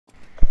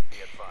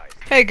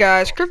Hey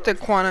guys, Cryptic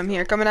Quantum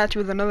here, coming at you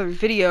with another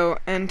video,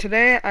 and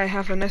today I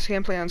have a nice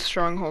gameplay on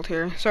Stronghold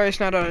here. Sorry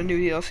it's not on a new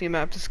DLC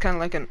map, it's kind of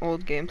like an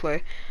old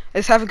gameplay. I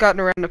just haven't gotten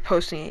around to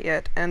posting it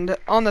yet, and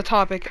on the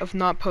topic of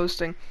not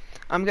posting,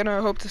 I'm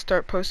gonna hope to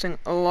start posting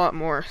a lot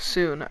more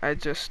soon. I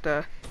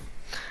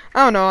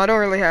don't know, I don't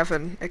really have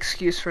an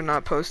excuse for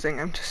not posting,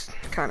 I'm just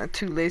kind of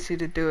too lazy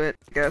to do it,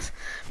 I guess.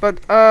 But,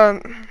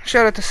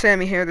 shout out to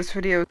Sammy here, this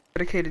video is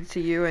dedicated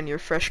to you and your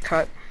fresh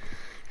cut.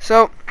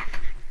 So,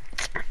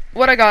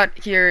 what I got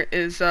here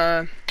is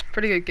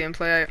pretty good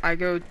gameplay. I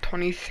go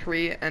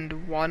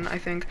 23-1, I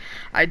think.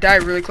 I die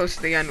really close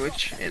to the end,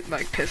 which it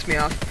like pissed me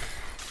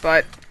off.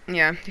 But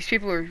yeah, these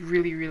people are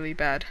really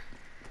bad.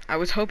 I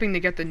was hoping to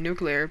get the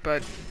nuclear,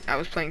 but I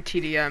was playing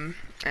TDM,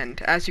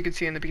 and as you can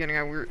see in the beginning,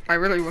 I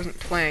really wasn't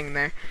playing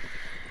there.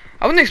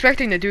 I wasn't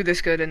expecting to do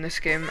this good in this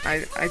game.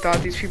 I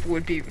thought these people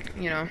would be,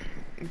 you know,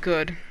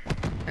 good,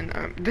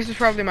 and this is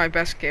probably my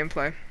best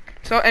gameplay.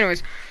 So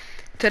anyways,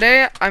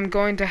 today I'm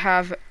going to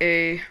have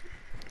a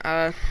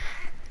kind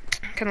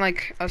of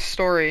like a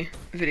story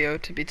video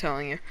to be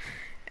telling you,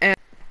 and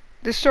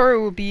this story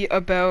will be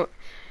about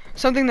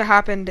something that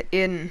happened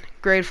in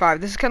grade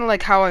 5. This is kind of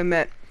like how I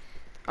met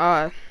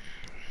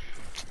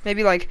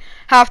maybe like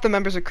half the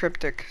members of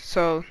Cryptic.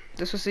 So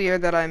this was the year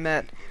that I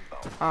met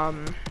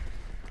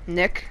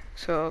Nick,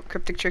 so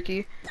Cryptic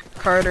Tricky,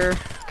 Carter,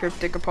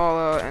 Cryptic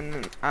Apollo,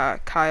 and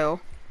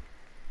Kyle,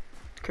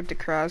 Cryptic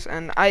Kraz,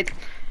 and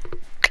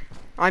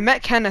I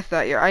met Kenneth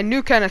that year. I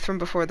knew Kenneth from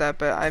before that,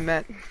 but I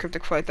met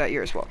Cryptic Flight that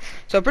year as well.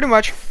 So pretty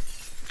much,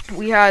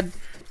 we had,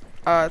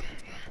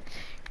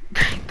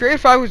 grade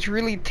 5 was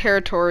really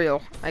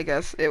territorial, I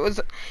guess. It was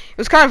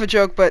kind of a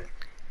joke, but,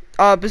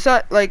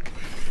 besides, like,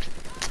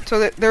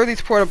 so there were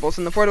these portables,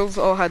 and the portables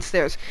all had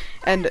stairs.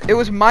 And it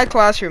was my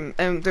classroom,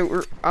 and there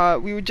were,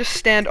 we would just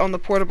stand on the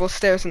portable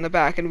stairs in the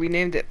back, and we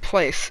named it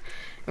Place.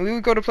 And we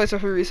would go to Place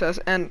after recess,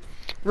 and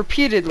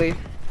repeatedly,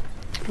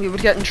 we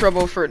would get in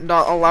trouble for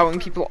not allowing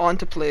people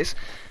onto Place,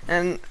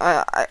 and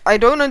I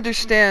don't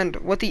understand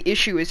what the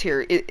issue is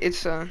here.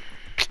 It's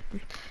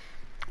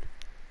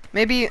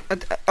maybe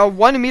a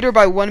 1 meter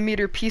by 1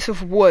 meter piece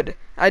of wood.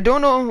 I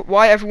don't know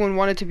why everyone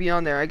wanted to be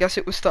on there. I guess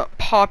it was the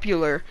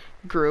popular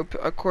group,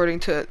 according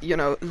to, you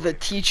know, the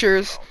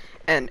teachers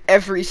and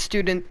every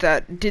student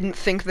that didn't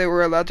think they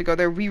were allowed to go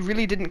there. We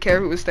really didn't care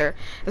who was there,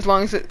 as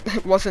long as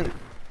it wasn't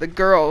the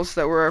girls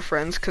that were our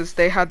friends, because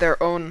they had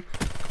their own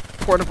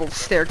portable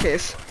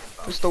staircase,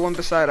 just the one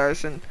beside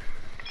ours, and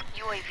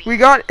we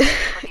got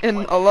in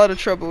a lot of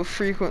trouble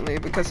frequently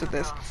because of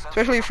this,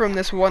 especially from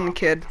this one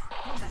kid.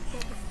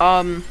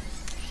 I'll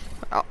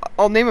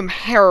name him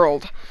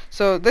Harold.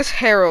 So this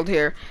Harold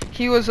here,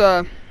 he was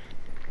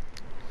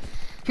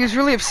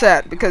really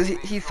upset because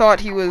he thought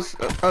he was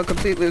a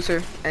complete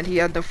loser and he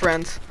had no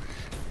friends.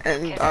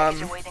 And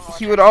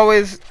he would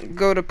always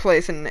go to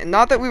Place, and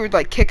not that we would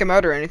like kick him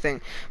out or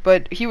anything,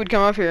 but he would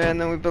come up here and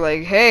then we'd be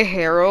like, "Hey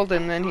Harold,"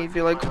 and then he'd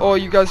be like, "Oh,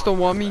 you guys don't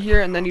want me here,"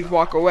 and then he'd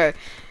walk away.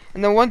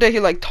 And then one day he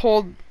like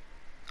told,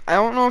 I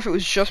don't know if it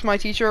was just my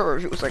teacher or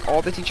if it was like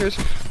all the teachers,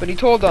 but he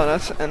told on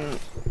us, and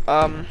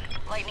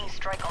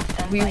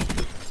we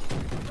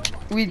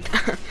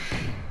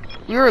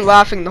we were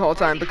laughing the whole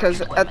time because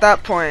at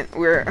that point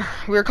we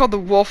were called the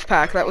Wolf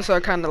Pack. That was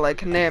our kind of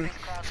like name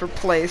for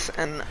Place,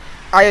 and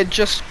I had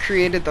just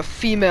created the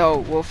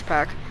female wolf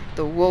pack,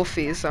 the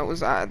Wolfies.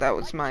 That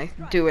was my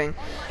doing.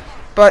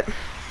 But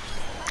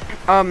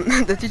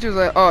the teacher was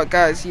like, "Oh,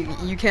 guys,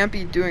 you can't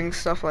be doing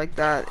stuff like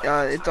that.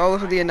 It's all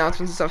over the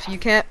announcements and stuff. You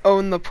can't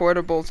own the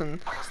portables and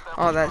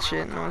all that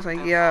shit." And I was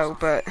like, "Yeah,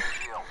 but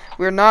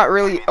we're not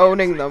really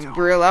owning them.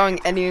 We're allowing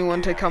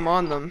anyone to come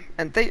on them."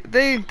 And they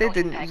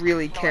didn't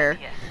really care.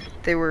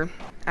 They were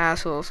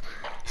assholes.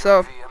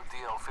 So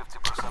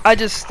I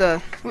just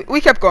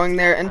we kept going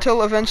there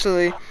until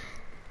eventually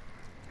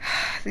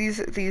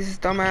these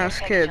dumbass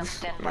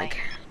kids, like,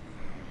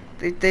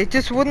 they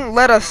just wouldn't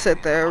let us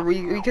sit there.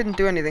 We couldn't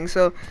do anything.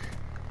 So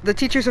the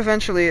teachers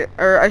eventually,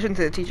 or I shouldn't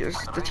say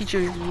the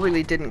teachers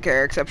really didn't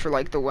care, except for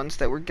like the ones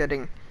that were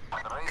getting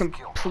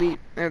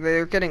they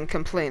were getting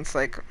complaints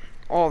like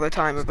all the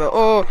time about,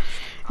 "Oh,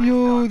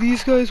 yo,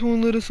 these guys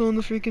won't let us on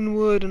the freaking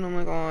wood," and I'm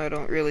like, "Oh, I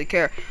don't really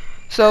care."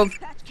 So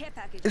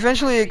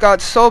eventually it got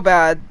so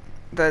bad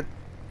that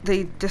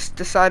they just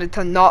decided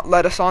to not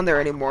let us on there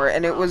anymore,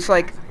 and it was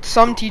like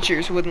some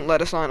teachers wouldn't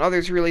let us on,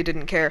 others really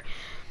didn't care.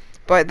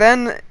 But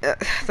then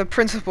the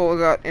principal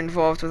got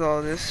involved with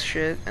all this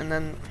shit, and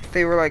then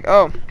they were like,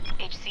 "Oh,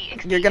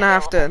 you're gonna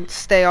have to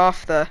stay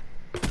off the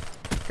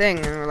thing."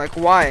 And we're like,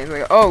 "Why?" And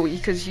like, "Oh,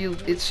 because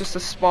it's just a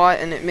spot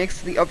and it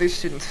makes the other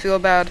students feel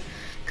bad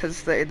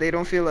because they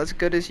don't feel as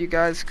good as you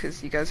guys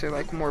because you guys are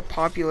like more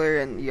popular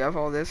and you have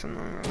all this." And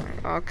we're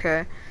like,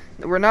 "Okay.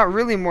 We're not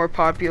really more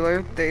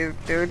popular.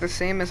 They're the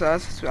same as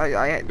us.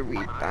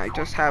 I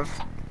just have,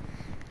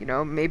 you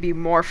know, maybe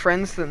more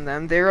friends than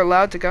them. They're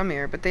allowed to come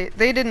here." But they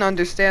didn't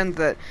understand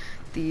that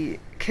the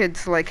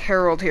kids like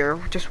Harold here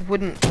just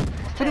wouldn't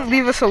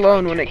leave us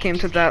alone when it came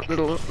to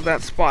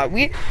that spot.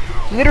 We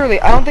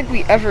literally, I don't think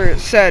we ever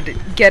said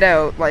get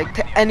out like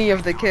to any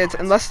of the kids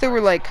unless they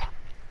were like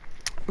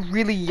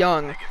really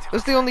young.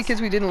 Those are the only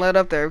kids we didn't let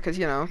up there because,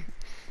 you know,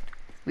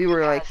 we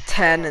were like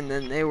 10 and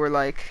then they were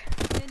like,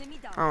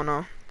 I don't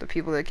know, the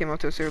people that came up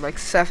to us, they were like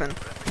 7.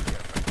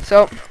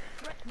 So,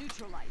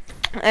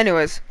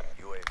 anyways,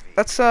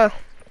 that's pretty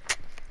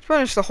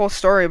much the whole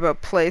story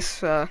about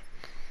Place.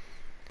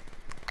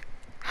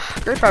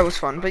 Grade 5 was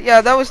fun, but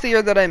yeah, that was the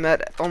year that I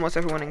met almost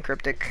everyone in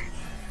Cryptic.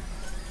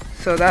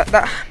 So that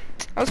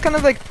was kind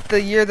of like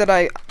the year that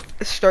I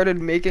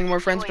started making more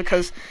friends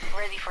because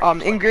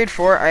in grade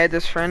 4 I had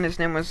this friend, his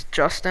name was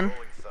Justin,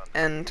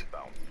 and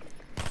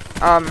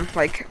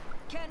like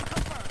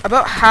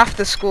about half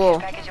the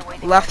school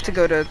left to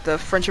go to the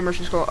French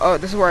immersion school. Oh,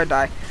 this is where I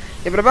die.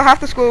 Yeah, but about half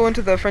the school went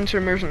to the French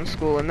immersion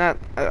school, and that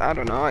I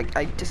don't know,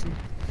 I just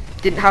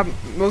didn't have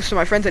most of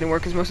my friends anymore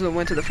because most of them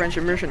went to the French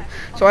immersion.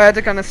 So I had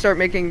to kind of start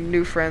making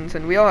new friends,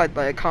 and we all had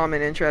like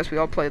common interests. We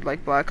all played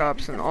like Black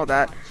Ops and all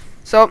that.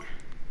 So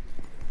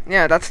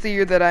yeah, that's the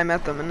year that I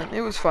met them, and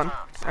it was fun.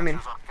 I mean,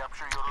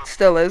 it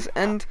still is.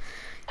 And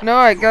you know,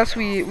 I guess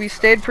we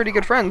stayed pretty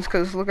good friends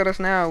because look at us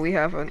now. We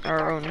have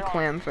our own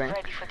clan thing.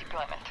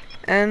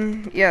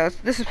 And yeah,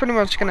 this is pretty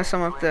much gonna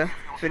sum up the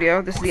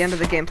video. This is the end of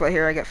the gameplay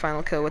here. I get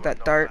final kill with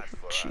that dart.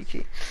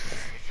 Cheeky.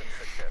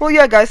 Well,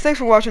 yeah, guys, thanks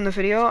for watching the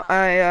video.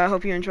 I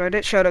hope you enjoyed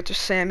it. Shout out to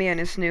Sammy and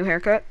his new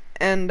haircut.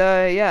 And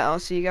yeah, I'll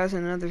see you guys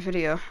in another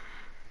video.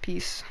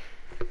 Peace.